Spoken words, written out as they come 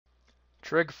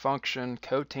trig function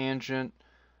cotangent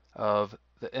of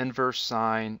the inverse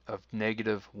sine of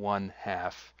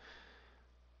 -1/2.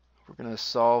 We're going to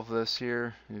solve this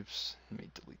here. Oops, let me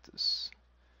delete this.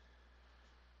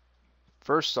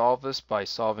 First, solve this by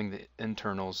solving the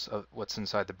internals of what's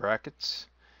inside the brackets.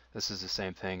 This is the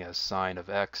same thing as sine of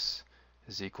x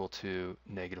is equal to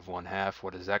 -1/2.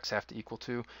 What does x have to equal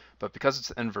to? But because it's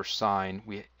the inverse sine,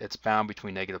 it's bound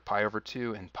between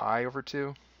 -pi/2 and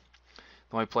pi/2.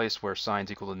 The only place where sine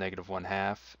is equal to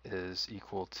 -1/2 is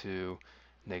equal to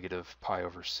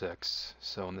 -pi/6.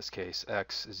 So in this case,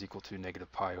 x is equal to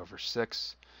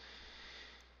 -pi/6.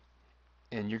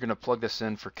 And you're going to plug this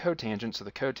in for cotangent. So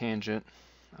the cotangent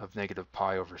of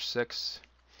 -pi/6,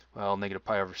 well,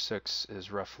 -pi/6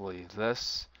 is roughly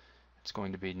this. It's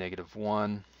going to be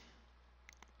 -1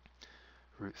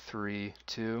 √3,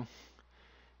 2.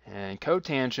 And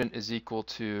cotangent is equal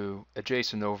to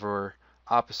adjacent over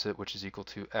opposite, which is equal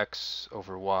to x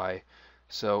over y.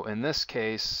 So in this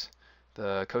case,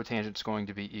 the cotangent is going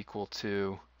to be equal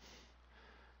to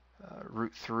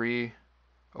 √3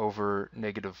 over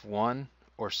 -1,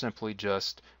 or simply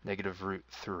just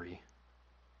 -√3.